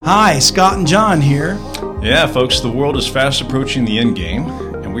Hi, Scott and John here. Yeah, folks, the world is fast approaching the end game,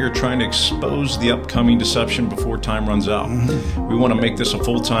 and we are trying to expose the upcoming deception before time runs out. We want to make this a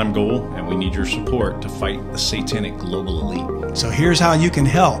full-time goal, and we need your support to fight the satanic global elite. So here's how you can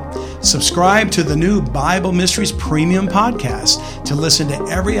help. Subscribe to the new Bible Mysteries Premium Podcast to listen to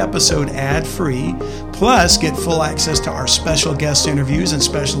every episode ad-free, plus get full access to our special guest interviews and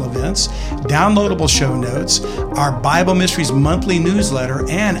special events, downloadable show notes, our Bible Mysteries monthly newsletter,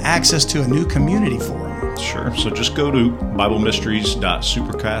 and access to a new community forum. Sure, so just go to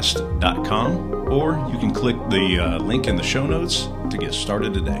BibleMysteries.supercast.com, or you can click the link in the show notes to get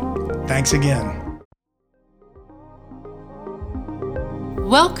started today. Thanks again.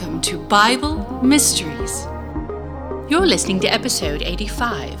 Welcome to Bible Mysteries. You're listening to episode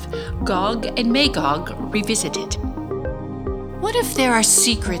 85, Gog and Magog Revisited. What if there are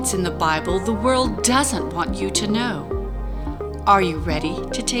secrets in the Bible the world doesn't want you to know? Are you ready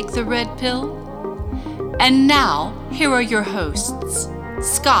to take the red pill? And now, here are your hosts,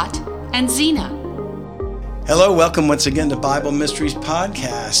 Scott and Zena. Hello, welcome once again to Bible Mysteries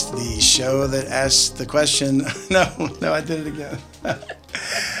Podcast, the show that asks the question. No, I did it again.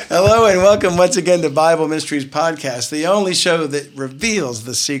 Hello and welcome once again to Bible Mysteries Podcast, the only show that reveals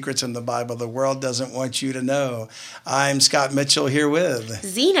the secrets in the Bible the world doesn't want you to know. I'm Scott Mitchell here with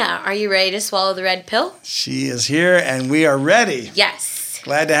Zena. Are you ready to swallow the red pill? She is here and we are ready. Yes.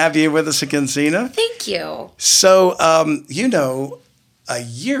 Glad to have you with us again, Zena. Thank you. So, a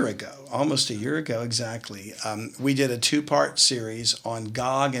year ago, almost a year ago exactly, we did a two-part series on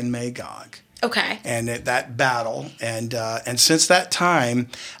Gog and Magog. Okay. And that battle. And since that time,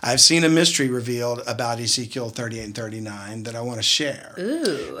 I've seen a mystery revealed about Ezekiel 38 and 39 that I want to share.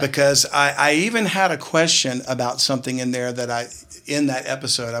 Ooh. Because I even had a question about something in there that in that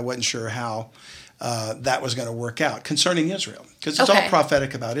episode, I wasn't sure how that was going to work out concerning Israel. Because it's all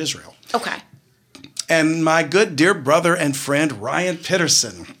prophetic about Israel. Okay. And my good dear brother and friend, Ryan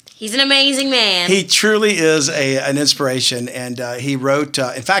Pitterson. He's an amazing man. He truly is an inspiration, and he wrote,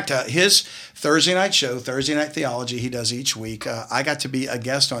 in fact, his Thursday night show, Thursday Night Theology, he does each week. I got to be a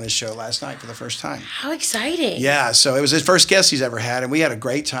guest on his show last night for the first time. How exciting. Yeah, so it was his first guest he's ever had, and we had a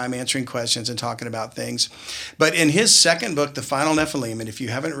great time answering questions and talking about things. But in his second book, The Final Nephilim, and if you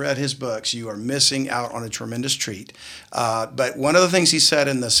haven't read his books, you are missing out on a tremendous treat. But one of the things he said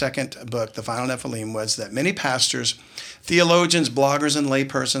in the second book, The Final Nephilim, was that many pastors, theologians, bloggers, and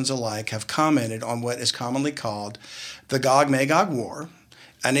laypersons alike have commented on what is commonly called the Gog-Magog War,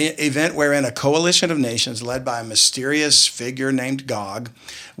 an event wherein a coalition of nations led by a mysterious figure named Gog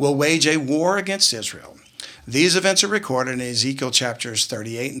will wage a war against Israel. These events are recorded in Ezekiel chapters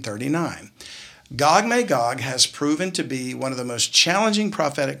 38 and 39. Gog-Magog has proven to be one of the most challenging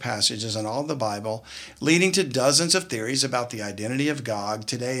prophetic passages in all of the Bible, leading to dozens of theories about the identity of Gog.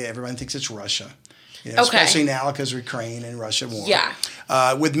 Today, everyone thinks it's Russia. Especially now because Ukraine and Russia war. Yeah.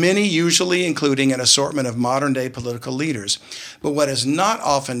 With many usually including an assortment of modern-day political leaders. But what is not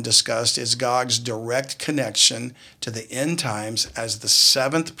often discussed is Gog's direct connection to the end times as the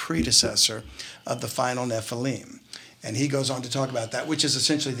seventh predecessor of the final Nephilim. And he goes on to talk about that, which is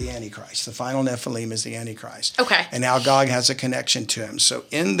essentially the Antichrist. The final Nephilim is the Antichrist. Okay. And now Gog has a connection to him. So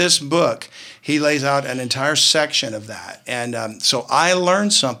in this book, he lays out an entire section of that. And so I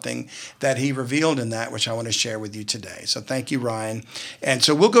learned something that he revealed in that, which I want to share with you today. So thank you, Ryan. And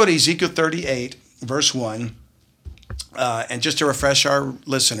so we'll go to Ezekiel 38, verse 1. And just to refresh our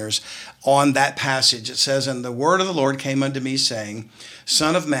listeners on that passage, it says, "And the word of the Lord came unto me, saying,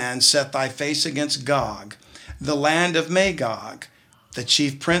 Son of man, set thy face against Gog, the land of Magog, the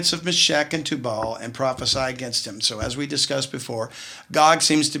chief prince of Meshech and Tubal, and prophesy against him." So as we discussed before, Gog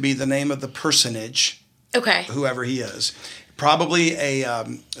seems to be the name of the personage, whoever he is. Probably a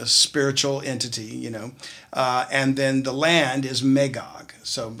spiritual entity, and then the land is Magog.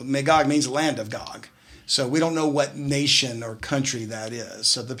 So Magog means land of Gog. So we don't know what nation or country that is.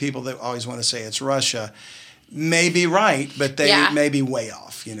 So the people that always want to say it's Russia may be right, but they may be way off,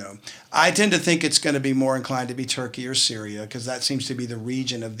 I tend to think it's going to be more inclined to be Turkey or Syria because that seems to be the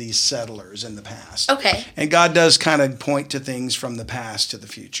region of these settlers in the past. Okay. And God does kind of point to things from the past to the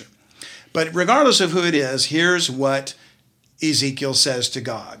future. But regardless of who it is, here's what Ezekiel says to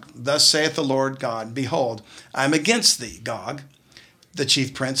Gog. "Thus saith the Lord God, Behold, I am against thee, Gog, the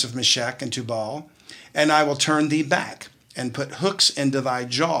chief prince of Meshech and Tubal, and I will turn thee back and put hooks into thy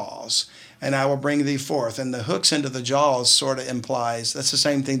jaws, and I will bring thee forth." And the hooks into the jaws sort of implies, that's the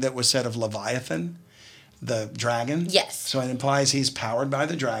same thing that was said of Leviathan, the dragon. Yes. So it implies he's powered by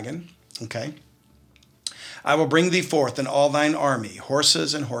the dragon. Okay. "I will bring thee forth in all thine army,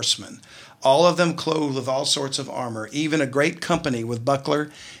 horses and horsemen, all of them clothed with all sorts of armor, even a great company with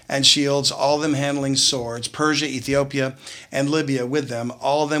buckler and shields, all of them handling swords, Persia, Ethiopia, and Libya with them,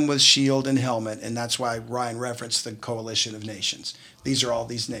 all of them with shield and helmet. And that's why Ryan referenced the coalition of nations. These are all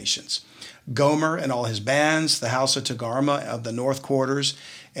these nations. Gomer and all his bands, the house of Togarmah of the north quarters,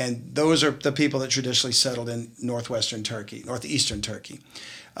 and those are the people that traditionally settled in northeastern Turkey,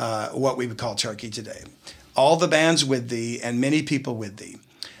 what we would call Turkey today. All the bands with thee, and many people with thee.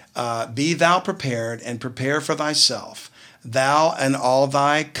 Be thou prepared, and prepare for thyself, thou and all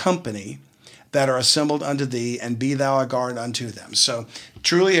thy company that are assembled unto thee, and be thou a guard unto them. So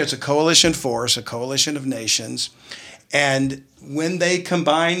truly it's a coalition force, a coalition of nations. And when they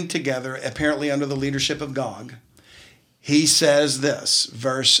combine together, apparently under the leadership of Gog, he says this,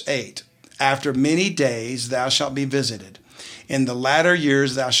 verse 8, after many days thou shalt be visited. In the latter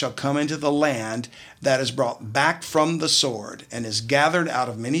years thou shalt come into the land that is brought back from the sword, and is gathered out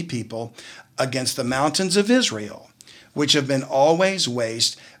of many people against the mountains of Israel, which have been always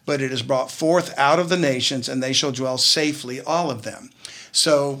waste, but it is brought forth out of the nations, and they shall dwell safely, all of them.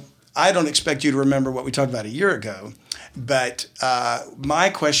 So I don't expect you to remember what we talked about a year ago, but my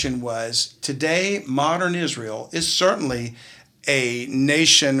question was, today, modern Israel is certainly a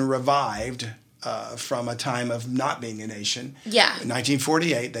nation revived from a time of not being a nation. Yeah. In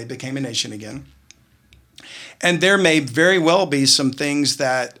 1948, they became a nation again. And there may very well be some things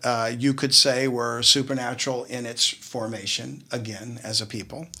that you could say were supernatural in its formation, again, as a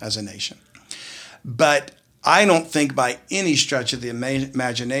people, as a nation. But I don't think by any stretch of the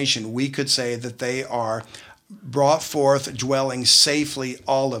imagination we could say that they are brought forth dwelling safely,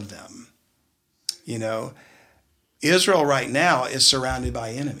 all of them. You know, Israel right now is surrounded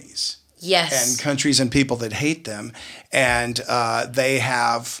by enemies. Yes. And countries and people that hate them. And they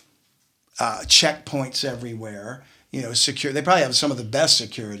have checkpoints everywhere, you know, secure. They probably have some of the best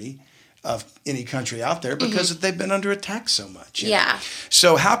security of any country out there because they've been under attack so much. Yeah.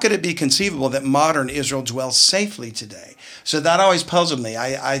 So how could it be conceivable that modern Israel dwells safely today? So that always puzzled me.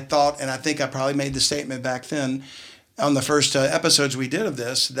 I thought, and I think I probably made the statement back then on the first episodes we did of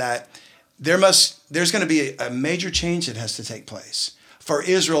this, that there's going to be a major change that has to take place for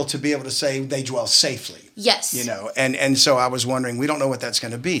Israel to be able to say they dwell safely. Yes. You know, and so I was wondering, we don't know what that's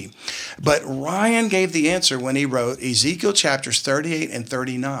going to be. But Ryan gave the answer when he wrote Ezekiel chapters 38 and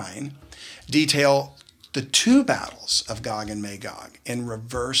 39 detail the two battles of Gog and Magog in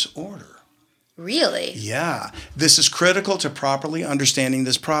reverse order. Really? Yeah. This is critical to properly understanding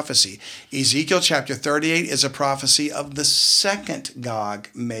this prophecy. Ezekiel chapter 38 is a prophecy of the second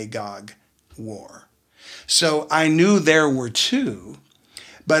Gog-Magog war. So I knew there were two,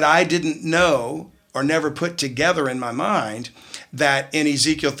 but I didn't know or never put together in my mind that in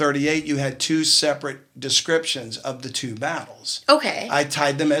Ezekiel 38 you had two separate descriptions of the two battles. Okay. I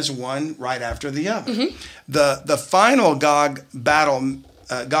tied them as one right after the other. The final Gog-Magog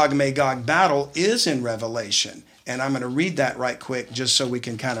battle is in Revelation, and I'm going to read that right quick just so we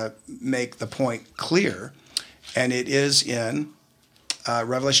can kind of make the point clear. And it is in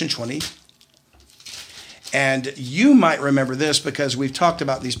Revelation 20. And you might remember this because we've talked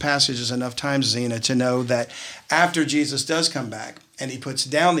about these passages enough times, Zena, to know that after Jesus does come back and he puts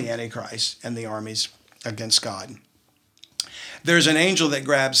down the Antichrist and the armies against God, there's an angel that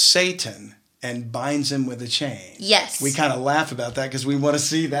grabs Satan and binds him with a chain. Yes. We kind of laugh about that because we want to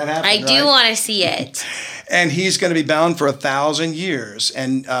see that happen. I do right? want to see it. And he's going to be bound for 1,000 years.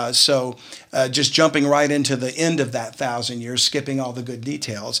 And so just jumping right into the end of that 1,000 years, skipping all the good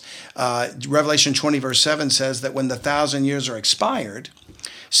details, Revelation 20 verse 7 says that when the 1,000 years are expired,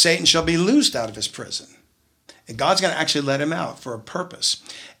 Satan shall be loosed out of his prison. And God's going to actually let him out for a purpose.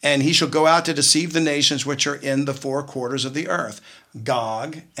 And he shall go out to deceive the nations which are in the four quarters of the earth,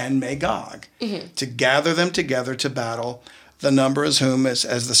 Gog and Magog, to gather them together to battle, the number as whom as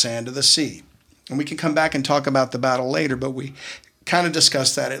the sand of the sea. And we can come back and talk about the battle later, but we kind of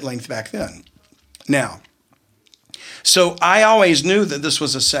discussed that at length back then. Now, so I always knew that this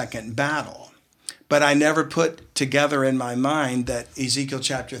was a second battle, but I never put together in my mind that Ezekiel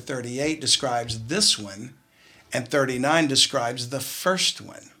chapter 38 describes this one and 39 describes the first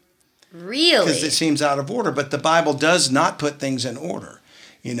one. Really? Because it seems out of order, but the Bible does not put things in order.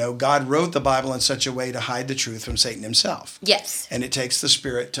 You know, God wrote the Bible in such a way to hide the truth from Satan himself. Yes. And it takes the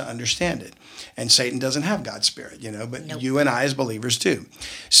Spirit to understand it. And Satan doesn't have God's Spirit, you know, but Nope. you and I as believers do.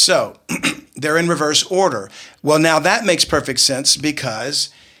 So they're in reverse order. Well, now that makes perfect sense because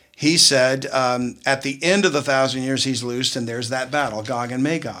he said at the end of the 1,000 years he's loosed, and there's that battle, Gog and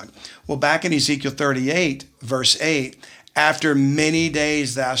Magog. Well, back in Ezekiel 38, verse 8, after many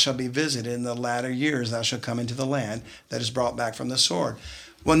days thou shalt be visited, in the latter years thou shalt come into the land that is brought back from the sword.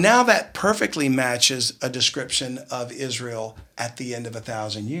 Well, now that perfectly matches a description of Israel at the end of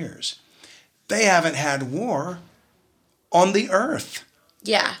 1,000 years. They haven't had war on the earth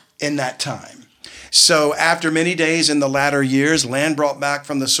Yeah. in that time. So after many days in the latter years, land brought back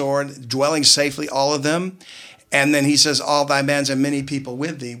from the sword, dwelling safely, all of them. And then he says, all thy bands and many people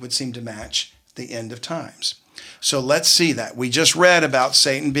with thee would seem to match the end of times. So let's see that. We just read about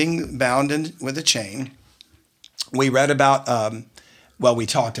Satan being bound with a chain. We read about, we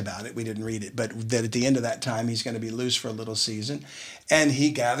talked about it. We didn't read it. But that at the end of that time, he's going to be loose for a little season. And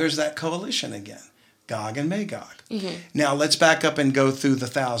he gathers that coalition again, Gog and Magog. Mm-hmm. Now, let's back up and go through the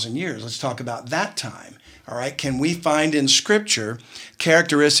 1,000 years. Let's talk about that time. All right. Can we find in Scripture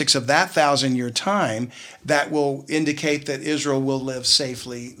characteristics of that 1,000-year time that will indicate that Israel will live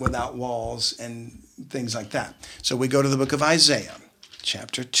safely without walls and things like that? So we go to the book of Isaiah,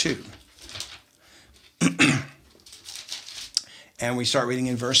 chapter 2. And we start reading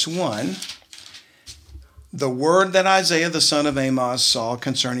in verse 1. The word that Isaiah the son of Amoz saw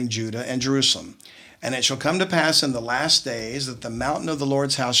concerning Judah and Jerusalem. And it shall come to pass in the last days that the mountain of the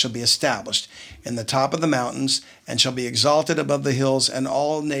Lord's house shall be established in the top of the mountains, and shall be exalted above the hills, and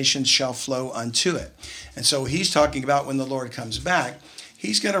all nations shall flow unto it. And so he's talking about when the Lord comes back,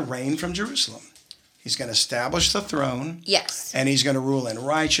 he's going to reign from Jerusalem. He's going to establish the throne. Yes. And he's going to rule in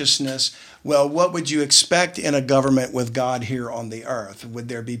righteousness. Well, what would you expect in a government with God here on the earth? Would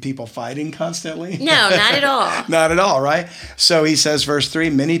there be people fighting constantly? No, not at all. Not at all, right? So he says, verse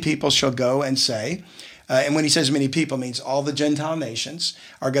 3, many people shall go and say, and when he says many people, means all the Gentile nations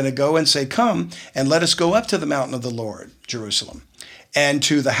are going to go and say, come and let us go up to the mountain of the Lord, Jerusalem, and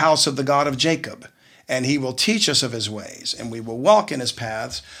to the house of the God of Jacob. And he will teach us of his ways, and we will walk in his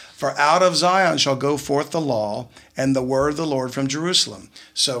paths. For out of Zion shall go forth the law and the word of the Lord from Jerusalem.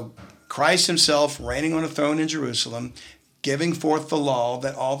 So Christ himself reigning on a throne in Jerusalem, giving forth the law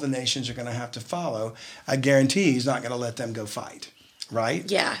that all the nations are going to have to follow. I guarantee he's not going to let them go fight, right?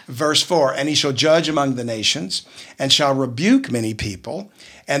 Yeah. Verse 4, and he shall judge among the nations, and shall rebuke many people,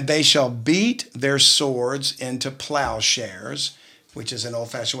 and they shall beat their swords into plowshares, which is an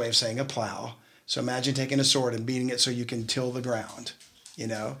old-fashioned way of saying a plow. So imagine taking a sword and beating it so you can till the ground,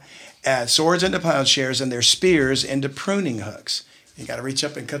 swords into plowshares and their spears into pruning hooks. You got to reach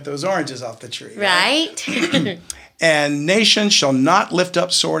up and cut those oranges off the tree. Right? And nation shall not lift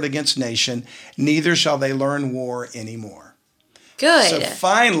up sword against nation, neither shall they learn war anymore. Good. So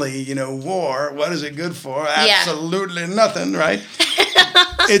finally, war, what is it good for? Yeah. Absolutely nothing, right?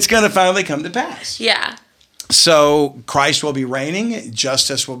 It's going to finally come to pass. Yeah. So Christ will be reigning.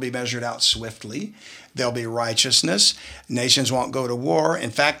 Justice will be measured out swiftly. There'll be righteousness. Nations won't go to war.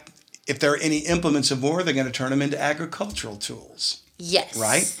 In fact, if there are any implements of war, they're going to turn them into agricultural tools. Yes.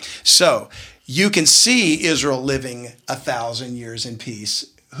 Right? So you can see Israel living 1,000 years in peace.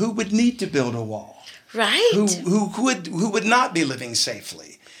 Who would need to build a wall? Right. Who would not be living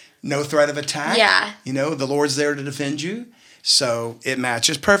safely? No threat of attack. Yeah. The Lord's there to defend you. So it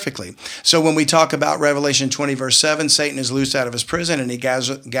matches perfectly. So when we talk about Revelation 20, verse 7, Satan is loosed out of his prison and he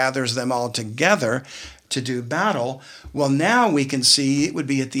gathers them all together to do battle. Well, now we can see it would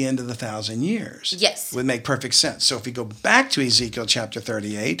be at the end of the 1,000 years. Yes. It would make perfect sense. So if we go back to Ezekiel chapter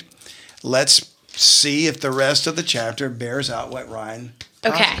 38, let's see if the rest of the chapter bears out what Ryan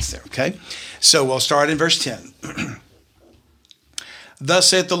prophets there. Okay. So we'll start in verse 10. Thus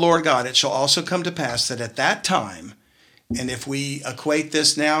saith the Lord God, it shall also come to pass that at that time, and if we equate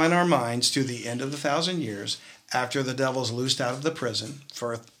this now in our minds to the end of the 1,000 years, after the devil's loosed out of the prison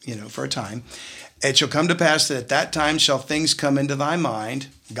for a time, it shall come to pass that at that time shall things come into thy mind,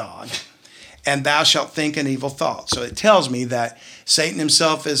 God, and thou shalt think an evil thought. So it tells me that Satan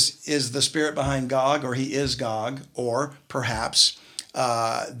himself is the spirit behind Gog, or he is Gog, or perhaps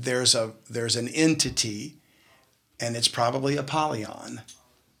there's an entity, and it's probably Apollyon.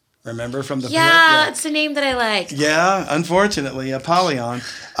 Remember from the Yeah, it's a name that I like. Yeah, unfortunately, Apollyon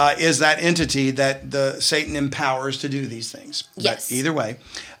is that entity that Satan empowers to do these things. Yes. But either way.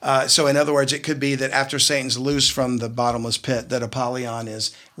 So in other words, it could be that after Satan's loose from the bottomless pit, that Apollyon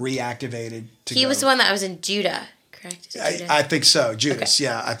is reactivated to He go. was the one that was in Judah, correct? Is it Judah? I think so. Judas, Okay.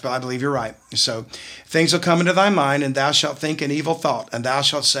 yeah, I believe you're right. So things will come into thy mind, and thou shalt think an evil thought, and thou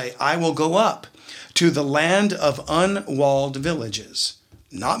shalt say, I will go up to the land of unwalled villages.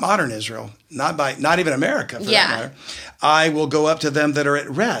 Not modern Israel, not even America for that matter. I will go up to them that are at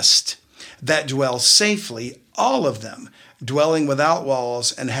rest, that dwell safely, all of them, dwelling without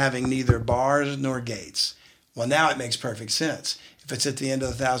walls and having neither bars nor gates. Well, now it makes perfect sense. If it's at the end of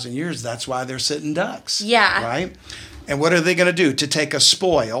 1,000 years, that's why they're sitting ducks. Yeah. Right? And what are they going to do? To take a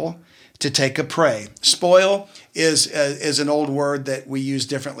spoil, to take a prey. Spoil is an old word that we use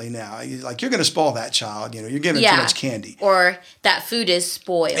differently now. Like, you're going to spoil that child. You're giving too much candy. Or that food is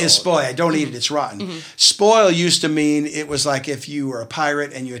spoiled. It's spoiled. Don't eat it. It's rotten. Spoil used to mean it was like if you were a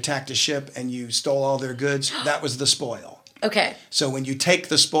pirate and you attacked a ship and you stole all their goods. That was the spoil. Okay. So when you take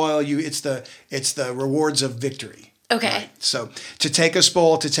the spoil, it's the rewards of victory. Okay. Right? So to take a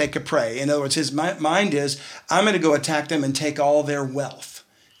spoil, to take a prey. In other words, his mind is, I'm going to go attack them and take all their wealth.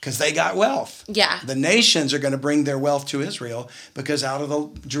 Because they got wealth. Yeah. The nations are going to bring their wealth to Israel because out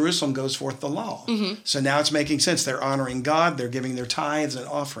of Jerusalem goes forth the law. So now it's making sense. They're honoring God. They're giving their tithes and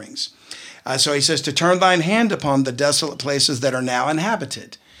offerings. So he says, to turn thine hand upon the desolate places that are now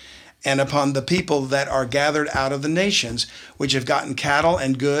inhabited, and upon the people that are gathered out of the nations, which have gotten cattle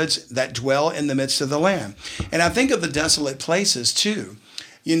and goods that dwell in the midst of the land. And I think of the desolate places too.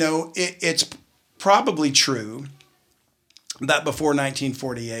 It's probably true that before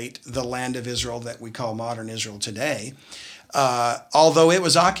 1948, the land of Israel that we call modern Israel today, although it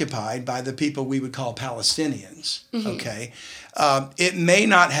was occupied by the people we would call Palestinians, okay, it may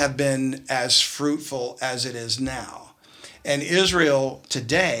not have been as fruitful as it is now. And Israel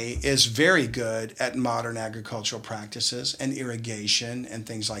today is very good at modern agricultural practices and irrigation and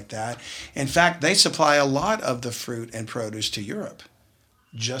things like that. In fact, they supply a lot of the fruit and produce to Europe.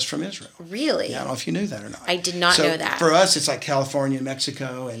 Just from Israel. Really? Yeah, I don't know if you knew that or not. I did not know that. For us, it's like California,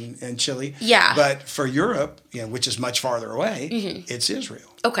 Mexico, and Chile. Yeah. But for Europe, which is much farther away, it's Israel.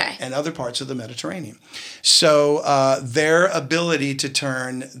 Okay. And other parts of the Mediterranean. So their ability to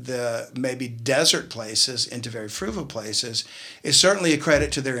turn the maybe desert places into very fruitful places is certainly a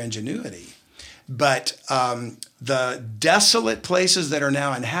credit to their ingenuity. But the desolate places that are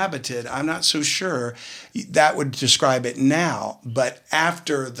now inhabited, I'm not so sure that would describe it now. But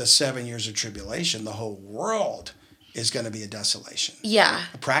after the 7 years of tribulation, the whole world is going to be a desolation. Yeah.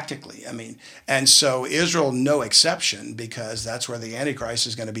 Practically. And so Israel, no exception, because that's where the Antichrist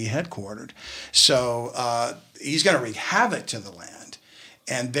is going to be headquartered. So he's going to wreak havoc to the land.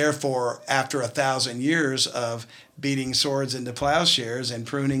 And therefore, after 1,000 years of beating swords into plowshares and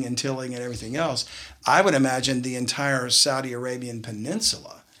pruning and tilling and everything else, I would imagine the entire Saudi Arabian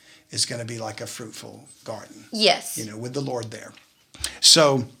peninsula is going to be like a fruitful garden. Yes. With the Lord there.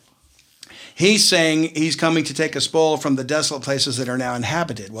 So he's saying he's coming to take a spoil from the desolate places that are now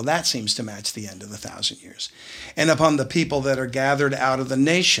inhabited. Well, that seems to match the end of the 1,000 years. And upon the people that are gathered out of the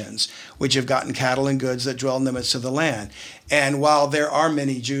nations, which have gotten cattle and goods that dwell in the midst of the land. And while there are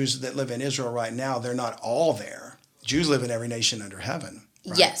many Jews that live in Israel right now, they're not all there. Jews live in every nation under heaven.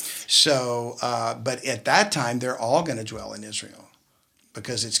 Right? Yes. So, but at that time, they're all going to dwell in Israel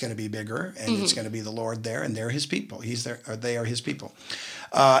because it's going to be bigger and it's going to be the Lord there and they're his people. They are his people.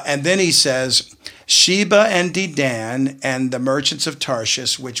 And then he says, Sheba and Dedan and the merchants of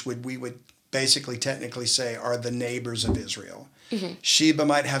Tarshish, which we would basically technically say are the neighbors of Israel. Sheba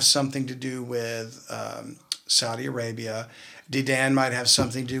might have something to do with Saudi Arabia. Dedan might have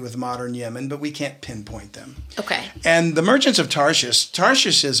something to do with modern Yemen, but we can't pinpoint them. Okay. And the merchants of Tarshish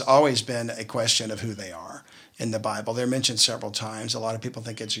has always been a question of who they are in the Bible. They're mentioned several times. A lot of people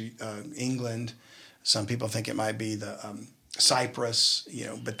think it's England. Some people think it might be the Cyprus,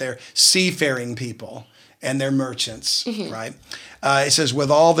 but they're seafaring people and they're merchants, right? It says,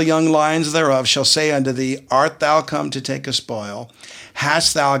 with all the young lions thereof shall say unto thee, art thou come to take a spoil?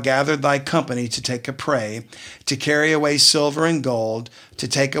 Hast thou gathered thy company to take a prey, to carry away silver and gold, to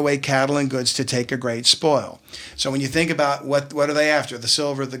take away cattle and goods, to take a great spoil? So when you think about what are they after? The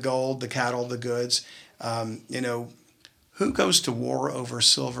silver, the gold, the cattle, the goods. Who goes to war over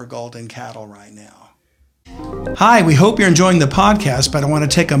silver, gold, and cattle right now? Hi, we hope you're enjoying the podcast, but I want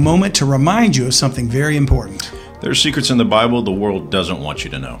to take a moment to remind you of something very important. There are secrets in the Bible the world doesn't want you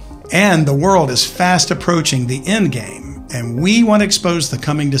to know. And the world is fast approaching the end game, and we want to expose the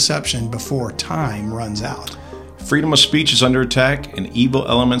coming deception before time runs out. Freedom of speech is under attack, and evil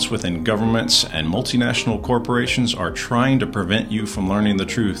elements within governments and multinational corporations are trying to prevent you from learning the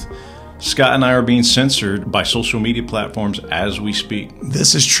truth. Scott and I are being censored by social media platforms as we speak.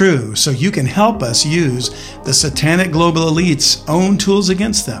 This is true, so you can help us use the satanic global elite's own tools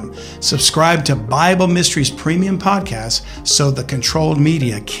against them. Subscribe to Bible Mysteries Premium Podcast so the controlled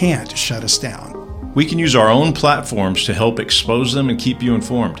media can't shut us down. We can use our own platforms to help expose them and keep you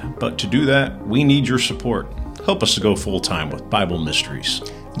informed. But to do that, we need your support. Help us to go full-time with Bible Mysteries.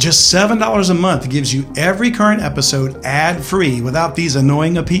 Just $7 a month gives you every current episode ad-free without these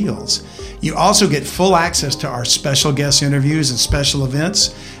annoying appeals. You also get full access to our special guest interviews and special events,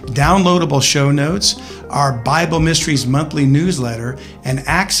 downloadable show notes, our Bible Mysteries monthly newsletter, and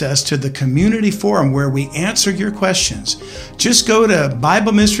access to the community forum where we answer your questions. Just go to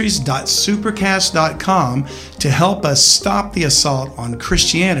BibleMysteries.supercast.com to help us stop the assault on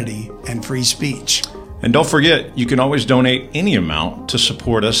Christianity and free speech. And don't forget, you can always donate any amount to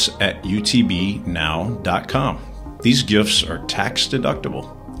support us at utbnow.com. These gifts are tax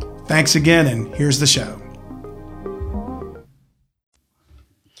deductible. Thanks again, and here's the show.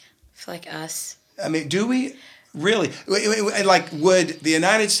 It's like us. I mean, do we really? Like, would the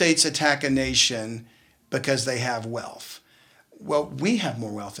United States attack a nation because they have wealth? Well, we have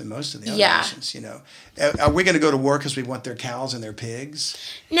more wealth than most of the other nations, you know. Are we going to go to war because we want their cows and their pigs?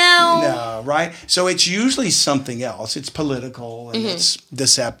 No, right? So it's usually something else. It's political, and it's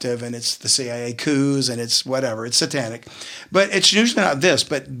deceptive, and it's the CIA coups, and it's whatever. It's satanic. But it's usually not this.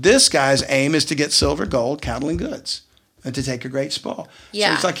 But this guy's aim is to get silver, gold, cattle, and goods, and to take a great spoil. Yeah.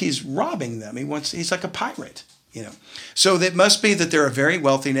 So it's like he's robbing them. He's like a pirate, you know. So it must be that they're a very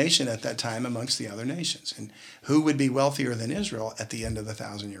wealthy nation at that time amongst the other nations. And who would be wealthier than Israel at the end of the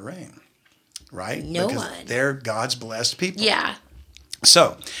 1,000-year reign? Right? No because one. They're God's blessed people. Yeah.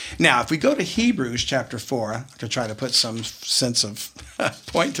 So now if we go to Hebrews chapter 4, to try to put some sense of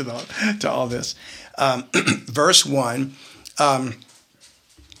point to all this, verse 1, the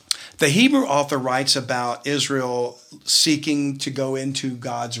Hebrew author writes about Israel seeking to go into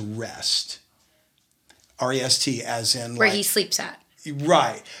God's rest. R-E-S-T, as in Where like, he sleeps at.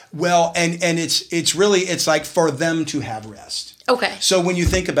 Right. Well, and it's like for them to have rest. Okay. So when you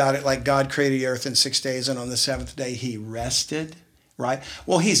think about it, like God created the earth in 6 days, and on the seventh day he rested, right?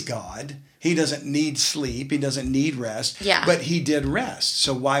 Well, he's God. He doesn't need sleep. He doesn't need rest. Yeah. But he did rest.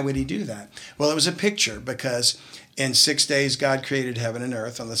 So why would he do that? Well, it was a picture, because in 6 days God created heaven and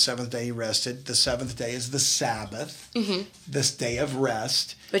earth. On the seventh day he rested. The seventh day is the Sabbath, this day of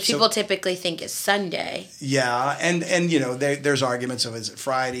rest. Which people typically think is Sunday. Yeah, and you know, there's arguments of, is it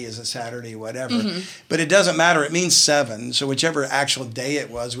Friday, is it Saturday, whatever. But it doesn't matter. It means 7. So whichever actual day it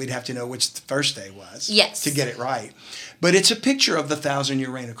was, we'd have to know which the first day was. Yes. To get it right. But it's a picture of the 1,000-year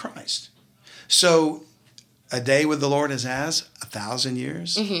reign of Christ. So a day with the Lord is as 1,000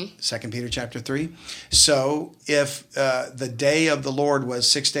 years. 2 Peter chapter 3. So if the day of the Lord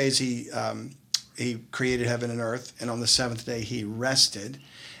was 6 days, he created heaven and earth, and on the seventh day he rested.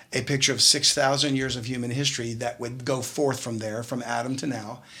 A picture of 6,000 years of human history that would go forth from there, from Adam to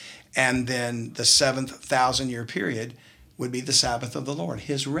now. And then the 7th 1,000-year period would be the Sabbath of the Lord,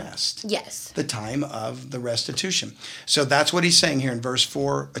 his rest. Yes. The time of the restitution. So that's what he's saying here in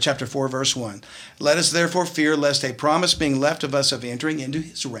chapter 4, verse 1. Let us therefore fear, lest a promise being left of us of entering into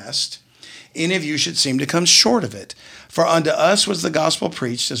his rest, any of you should seem to come short of it. For unto us was the gospel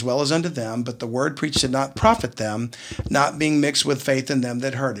preached, as well as unto them, but the word preached did not profit them, not being mixed with faith in them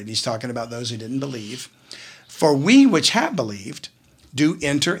that heard it. He's talking about those who didn't believe. For we which have believed do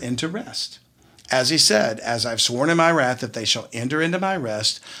enter into rest. As he said, as I've sworn in my wrath, if they shall enter into my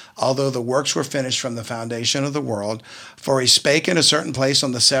rest, although the works were finished from the foundation of the world. For he spake in a certain place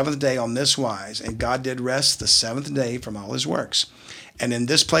on the seventh day on this wise, and God did rest the seventh day from all his works. And in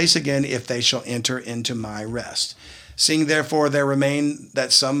this place again, if they shall enter into my rest. Seeing therefore there remain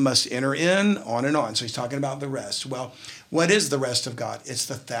that some must enter in, on and on. So he's talking about the rest. Well, what is the rest of God? It's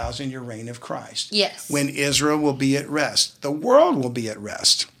the 1,000-year reign of Christ. Yes. When Israel will be at rest. The world will be at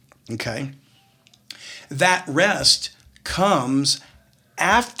rest. Okay? That rest comes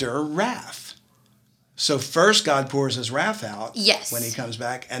after wrath. So first God pours his wrath out when he comes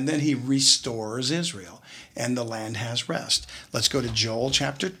back, and then he restores Israel, and the land has rest. Let's go to Joel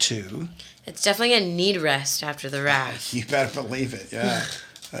chapter 2. It's definitely going to need rest after the wrath. You better believe it. Yeah,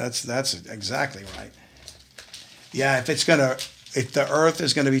 that's exactly right. Yeah, if the earth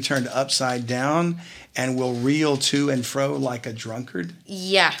is going to be turned upside down and will reel to and fro like a drunkard.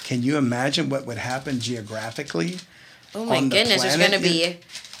 Yeah. Can you imagine what would happen geographically? Oh my goodness, there's going to be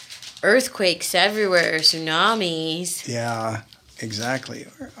earthquakes everywhere, tsunamis. Yeah, exactly.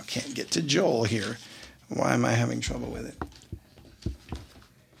 I can't get to Joel here. Why am I having trouble with it?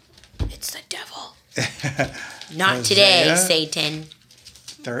 It's the devil. Not today, Satan.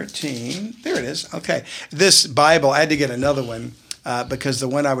 13. There it is. Okay. This Bible, I had to get another one because the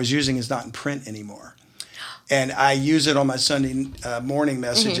one I was using is not in print anymore. And I use it on my Sunday morning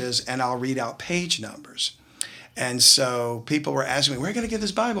messages, and I'll read out page numbers. And so people were asking me, we're going to get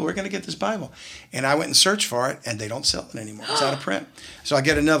this Bible. We're going to get this Bible. And I went and searched for it, and they don't sell it anymore. It's out of print. So I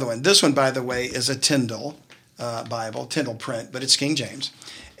get another one. This one, by the way, is a Tyndale Bible, Tyndall print, but it's King James.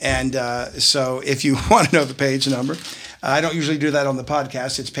 And so if you want to know the page number, I don't usually do that on the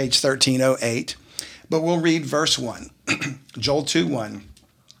podcast. It's page 1308. But we'll read verse 1. Joel 2:1.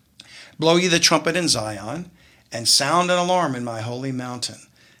 Blow ye the trumpet in Zion, and sound an alarm in my holy mountain.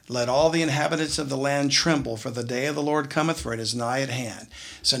 Let all the inhabitants of the land tremble, for the day of the Lord cometh, for it is nigh at hand.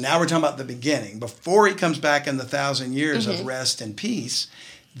 So now we're talking about the beginning. Before he comes back in the 1,000 years of rest and peace,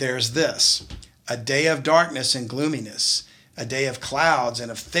 there's this: a day of darkness and gloominess, a day of clouds and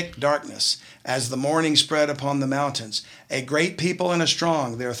of thick darkness, as the morning spread upon the mountains. A great people and a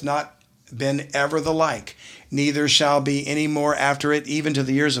strong, there hath not been ever the like, neither shall be any more after it, even to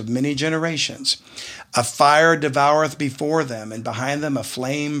the years of many generations. A fire devoureth before them, and behind them a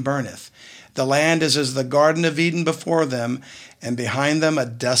flame burneth. The land is as the Garden of Eden before them, and behind them a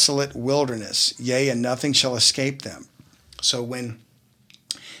desolate wilderness. Yea, and nothing shall escape them. So when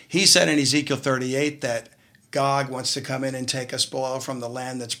he said in Ezekiel 38 that God wants to come in and take a spoil from the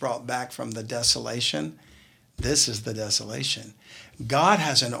land that's brought back from the desolation, this is the desolation. God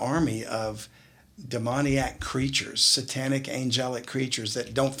has an army of demoniac creatures, satanic, angelic creatures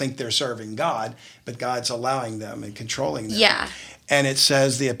that don't think they're serving God, but God's allowing them and controlling them. Yeah. And it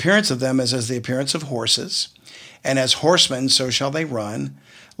says the appearance of them is as the appearance of horses, and as horsemen so shall they run.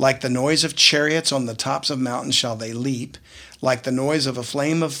 Like the noise of chariots on the tops of mountains shall they leap, like the noise of a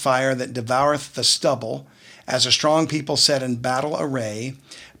flame of fire that devoureth the stubble, as a strong people set in battle array.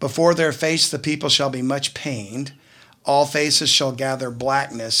 Before their face the people shall be much pained. All faces shall gather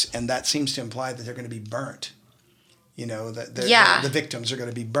blackness, and that seems to imply that they're going to be burnt. You know, the victims are going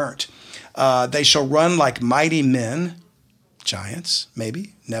to be burnt. They shall run like mighty men, giants,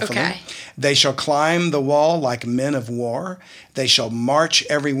 maybe, Nephilim. Okay. They shall climb the wall like men of war. They shall march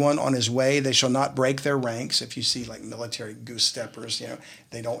everyone on his way. They shall not break their ranks. If you see like military goose steppers, you know,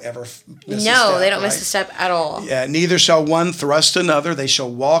 they don't ever miss a step. They don't miss a step at all. Yeah, neither shall one thrust another. They shall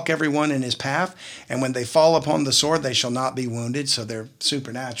walk everyone in his path. And when they fall upon the sword, they shall not be wounded. So they're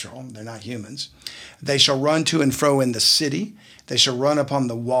supernatural. They're not humans. They shall run to and fro in the city. They shall run upon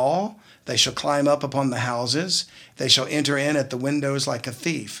the wall. They shall climb up upon the houses. They shall enter in at the windows like a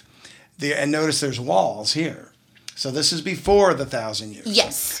thief. And notice there's walls here. So this is before the 1,000 years.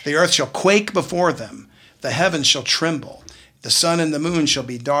 Yes. The earth shall quake before them. The heavens shall tremble. The sun and the moon shall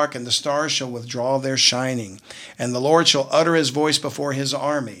be dark, and the stars shall withdraw their shining. And the Lord shall utter his voice before his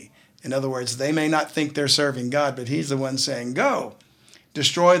army. In other words, they may not think they're serving God, but he's the one saying, go,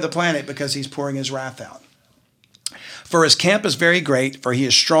 destroy the planet, because he's pouring his wrath out. For his camp is very great, for he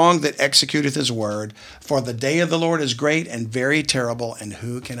is strong that executeth his word. For the day of the Lord is great and very terrible, and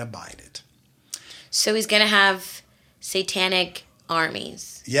who can abide it? So he's going to have satanic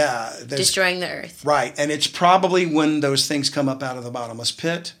armies. Yeah. Destroying the earth. Right. And it's probably when those things come up out of the bottomless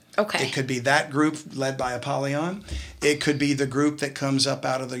pit. Okay. It could be that group led by Apollyon. It could be the group that comes up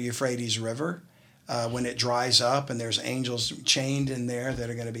out of the Euphrates River. When it dries up and there's angels chained in there that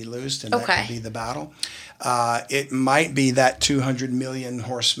are going to be loosed, and that could be the battle. It might be that 200 million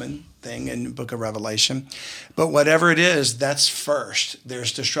horsemen thing in the book of Revelation. But whatever it is, that's first.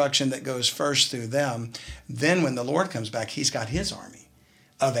 There's destruction that goes first through them. Then when the Lord comes back, he's got his army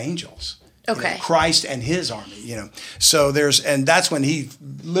of angels. Okay. You know, Christ and his army, you know. So and that's when he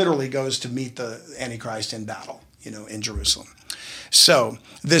literally goes to meet the Antichrist in battle, you know, in Jerusalem. So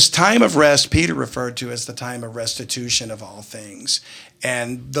this time of rest, Peter referred to as the time of restitution of all things.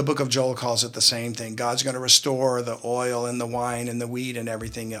 And the book of Joel calls it the same thing. God's going to restore the oil and the wine and the wheat and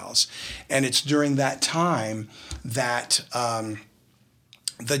everything else. And it's during that time that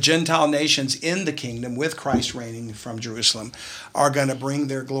the Gentile nations in the kingdom, with Christ reigning from Jerusalem, are going to bring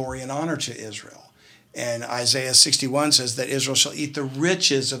their glory and honor to Israel. And Isaiah 61 says that Israel shall eat the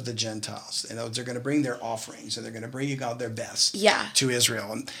riches of the Gentiles. In other words, they're going to bring their offerings, and they're going to bring you God their best to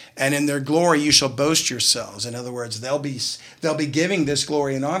Israel. And in their glory you shall boast yourselves. In other words, they'll be giving this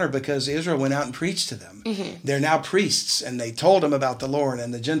glory and honor because Israel went out and preached to them. Mm-hmm. They're now priests, and they told them about the Lord,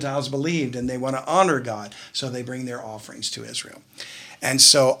 and the Gentiles believed, and they want to honor God, so they bring their offerings to Israel. And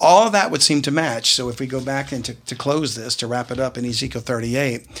so all of that would seem to match. So if we go back and to close this, to wrap it up in Ezekiel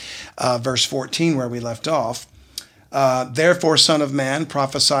 38, verse 14, where we left off, therefore, son of man,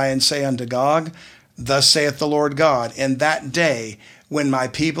 prophesy and say unto Gog, thus saith the Lord God, in that day when my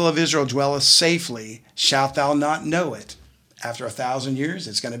people of Israel dwelleth safely, shalt thou not know it. After 1,000 years,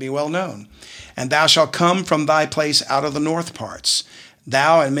 it's going to be well known. And thou shalt come from thy place out of the north parts,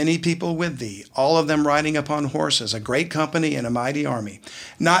 thou and many people with thee, all of them riding upon horses, a great company and a mighty army.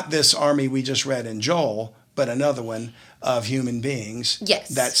 Not this army we just read in Joel, but another one of human beings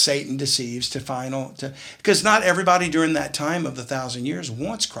that Satan deceives because not everybody during that time of the 1,000 years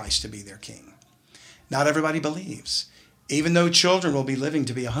wants Christ to be their king. Not everybody believes. Even though children will be living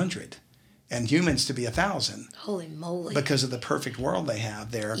to be 100 and humans to be 1,000. Holy moly. Because of the perfect world they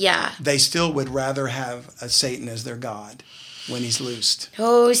have there. Yeah. They still would rather have a Satan as their God when he's loosed.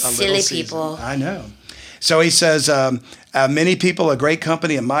 Oh, silly people. I know. So he says, many people, a great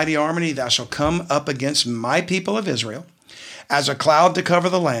company, a mighty army, thou shalt come up against my people of Israel as a cloud to cover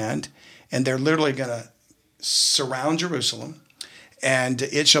the land. And they're literally going to surround Jerusalem. And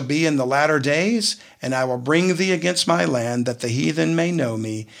it shall be in the latter days, and I will bring thee against my land, that the heathen may know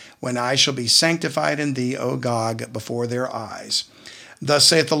me, when I shall be sanctified in thee, O Gog, before their eyes. Thus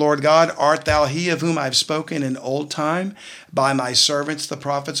saith the Lord God, art thou he of whom I have spoken in old time by my servants the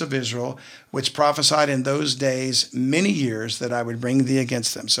prophets of Israel, which prophesied in those days many years that I would bring thee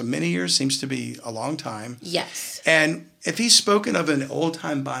against them. So many years seems to be a long time. Yes. And if he's spoken of in old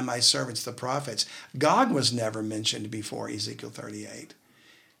time by my servants the prophets, Gog was never mentioned before Ezekiel 38.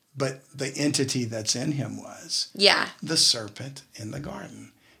 But the entity that's in him was. Yeah. The serpent in the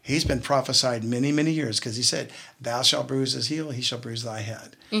garden. He's been prophesied many, many years because he said, thou shalt bruise his heel, he shall bruise thy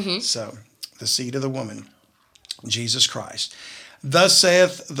head. Mm-hmm. So the seed of the woman, Jesus Christ. Thus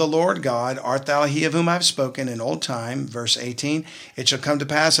saith the Lord God, art thou he of whom I have spoken in old time? Verse 18, it shall come to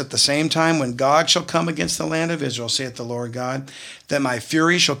pass at the same time when Gog shall come against the land of Israel, saith the Lord God, that my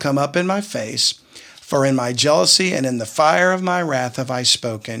fury shall come up in my face. For in my jealousy and in the fire of my wrath have I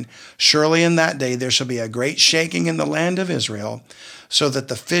spoken. Surely in that day there shall be a great shaking in the land of Israel, so that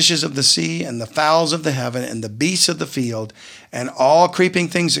the fishes of the sea and the fowls of the heaven and the beasts of the field and all creeping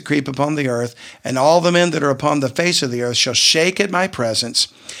things that creep upon the earth and all the men that are upon the face of the earth shall shake at my presence,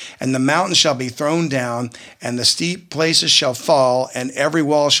 and the mountains shall be thrown down, and the steep places shall fall, and every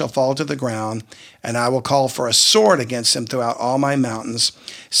wall shall fall to the ground, and I will call for a sword against them throughout all my mountains,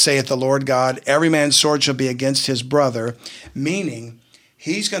 saith the Lord God. Every man's sword shall be against his brother, meaning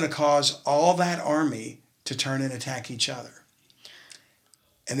he's going to cause all that army to turn and attack each other.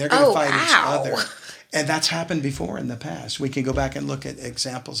 And they're going to fight each other. And that's happened before in the past. We can go back and look at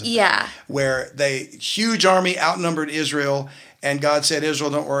examples of that. Where huge army outnumbered Israel, and God said, Israel,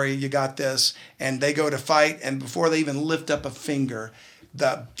 don't worry, you got this. And they go to fight, and before they even lift up a finger,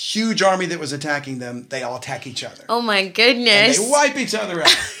 the huge army that was attacking them, they all attack each other. Oh my goodness. And they wipe each other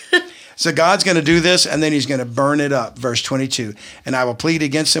out. So God's going to do this, and then he's going to burn it up. Verse 22, and I will plead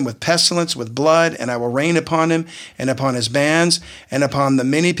against him with pestilence, with blood, and I will rain upon him and upon his bands and upon the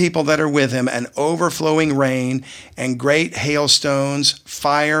many people that are with him, an overflowing rain and great hailstones,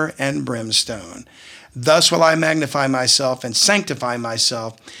 fire and brimstone. Thus will I magnify myself and sanctify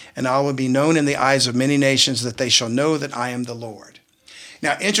myself, and I will be known in the eyes of many nations, that they shall know that I am the Lord.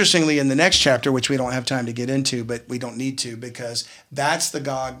 Now, interestingly, in the next chapter, which we don't have time to get into, but we don't need to, because that's the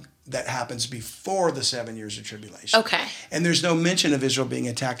Gog that happens before the 7 years of tribulation. Okay. And there's no mention of Israel being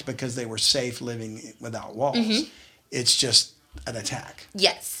attacked because they were safe living without walls. Mm-hmm. It's just an attack.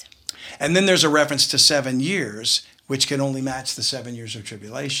 Yes. And then there's a reference to 7 years, which can only match the 7 years of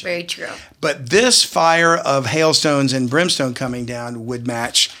tribulation. Very true. But this fire of hailstones and brimstone coming down would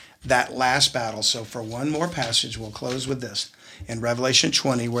match that last battle. So for one more passage, we'll close with this. In Revelation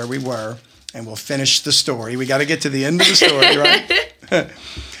 20, where we were, and we'll finish the story. We got to get to the end of the story, right?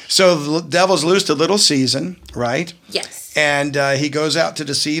 So the devil's loosed a little season, right? Yes. And he goes out to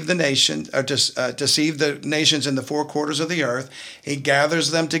deceive the nation, or to deceive the nations in the four quarters of the earth. He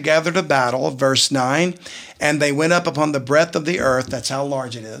gathers them together to battle, verse 9. And they went up upon the breadth of the earth, that's how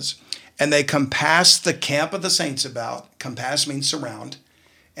large it is. And they compassed the camp of the saints about. Compass means surround.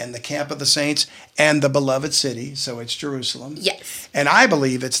 And the camp of the saints and the beloved city, so it's Jerusalem. Yes. And I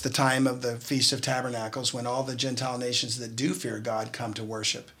believe it's the time of the Feast of Tabernacles when all the Gentile nations that do fear God come to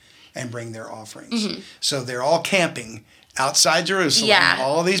worship and bring their offerings. Mm-hmm. So they're all camping outside Jerusalem,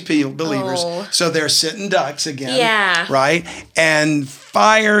 all these people, believers. Oh. So they're sitting ducks again, right? And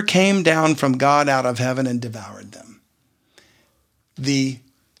fire came down from God out of heaven and devoured them. The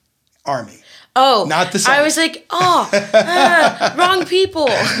army. Oh, not the I was like, wrong people.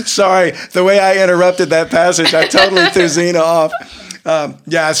 Sorry, the way I interrupted that passage, I totally threw Zena off.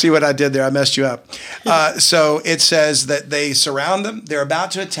 I see what I did there. I messed you up. So it says that they surround them. They're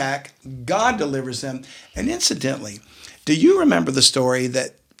about to attack. God delivers them. And incidentally, do you remember the story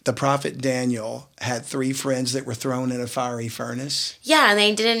that the prophet Daniel had 3 friends that were thrown in a fiery furnace? Yeah, and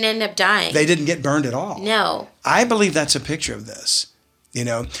they didn't end up dying. They didn't get burned at all. No. I believe that's a picture of this.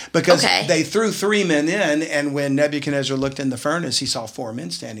 Because they threw 3 men in, and when Nebuchadnezzar looked in the furnace, he saw 4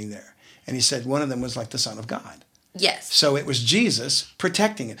 men standing there. And he said one of them was like the Son of God. Yes. So it was Jesus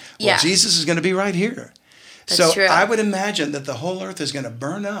protecting it. Well, Jesus is going to be right here. That's true. I would imagine that the whole earth is going to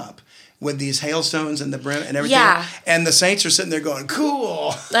burn up with these hailstones and the brim and everything. Yeah. And the saints are sitting there going,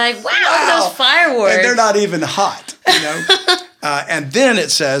 cool. Like, wow, those fireworks. And they're not even hot, you know. And then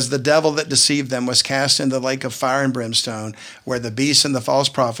it says, the devil that deceived them was cast into the lake of fire and brimstone, where the beast and the false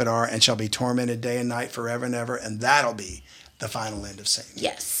prophet are, and shall be tormented day and night forever and ever. And that'll be the final end of Satan.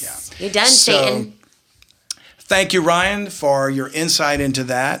 Yes. Yeah. You're done, Satan. Thank you, Ryan, for your insight into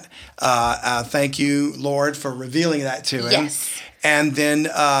that. Thank you, Lord, for revealing that to him. Yes. And then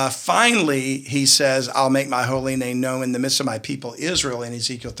finally, he says, I'll make my holy name known in the midst of my people, Israel, in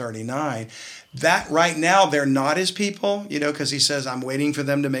Ezekiel 39. That right now, they're not his people, you know, because he says, I'm waiting for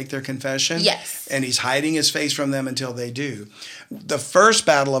them to make their confession. Yes. And he's hiding his face from them until they do. The first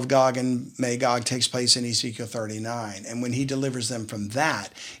battle of Gog and Magog takes place in Ezekiel 39. And when he delivers them from that,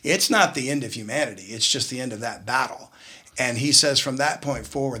 it's not the end of humanity. It's just the end of that battle. And he says, from that point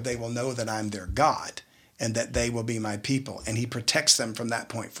forward, they will know that I'm their God and that they will be my people. And he protects them from that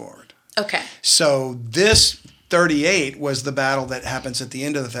point forward. Okay. So this 38 was the battle that happens at the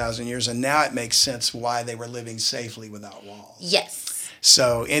end of the 1,000 years, and now it makes sense why they were living safely without walls. Yes.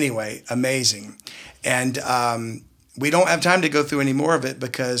 So anyway, amazing. And we don't have time to go through any more of it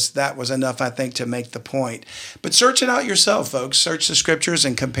because that was enough, I think, to make the point. But search it out yourself, folks. Search the scriptures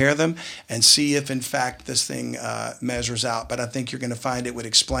and compare them and see if, in fact, this thing measures out. But I think you're going to find it would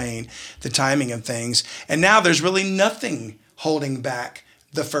explain the timing of things. And now there's really nothing holding back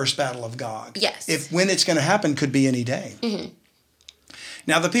the first battle of Gog. Yes. When it's going to happen could be any day. Mm-hmm.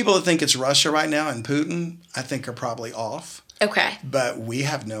 Now, the people that think it's Russia right now and Putin, I think are probably off. Okay. But we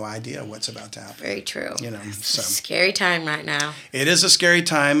have no idea what's about to happen. Very true. You know, It's a scary time right now. It is a scary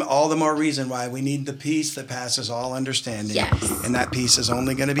time. All the more reason why we need the peace that passes all understanding. Yes. And that peace is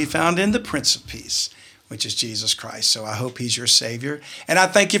only going to be found in the Prince of Peace, which is Jesus Christ. So I hope he's your Savior. And I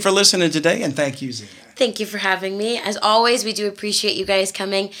thank you for listening today, and thank you, Zena. Thank you for having me. As always, we do appreciate you guys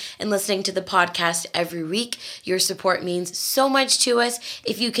coming and listening to the podcast every week. Your support means so much to us.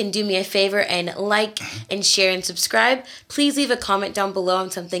 If you can do me a favor and like and share and subscribe, please leave a comment down below on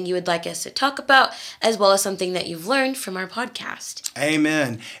something you would like us to talk about, as well as something that you've learned from our podcast.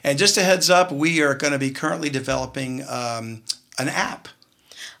 Amen. And just a heads up, we are going to be currently developing an app.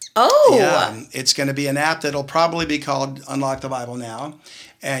 Oh! Yeah, it's going to be an app that'll probably be called Unlock the Bible Now.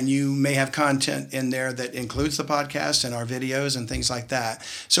 And you may have content in there that includes the podcast and our videos and things like that.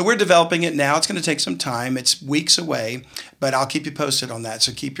 So we're developing it now. It's going to take some time. It's weeks away, but I'll keep you posted on that.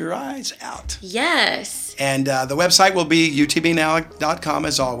 So keep your eyes out. Yes. And the website will be utbnow.com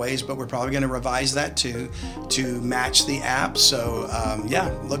as always, but we're probably going to revise that too to match the app. So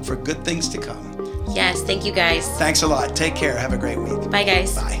look for good things to come. Yes, thank you guys. Thanks a lot. Take care. Have a great week. Bye,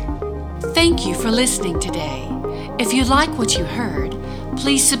 guys. Bye. Thank you for listening today. If you like what you heard,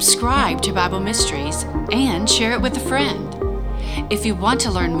 please subscribe to Bible Mysteries and share it with a friend. If you want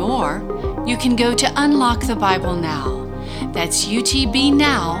to learn more, you can go to Unlock the Bible Now. That's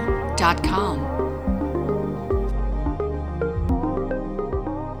utbnow.com.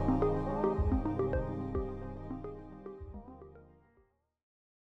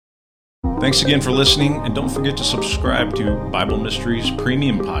 Thanks again for listening, and don't forget to subscribe to Bible Mysteries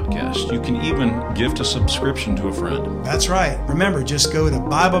Premium Podcast. You can even gift a subscription to a friend. That's right. Remember, just go to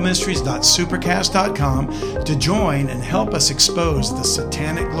BibleMysteries.supercast.com to join and help us expose the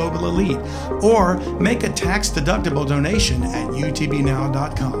satanic global elite, or make a tax-deductible donation at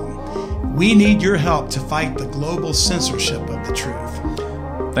utbnow.com. We need your help to fight the global censorship of the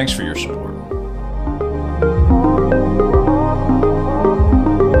truth. Thanks for your support.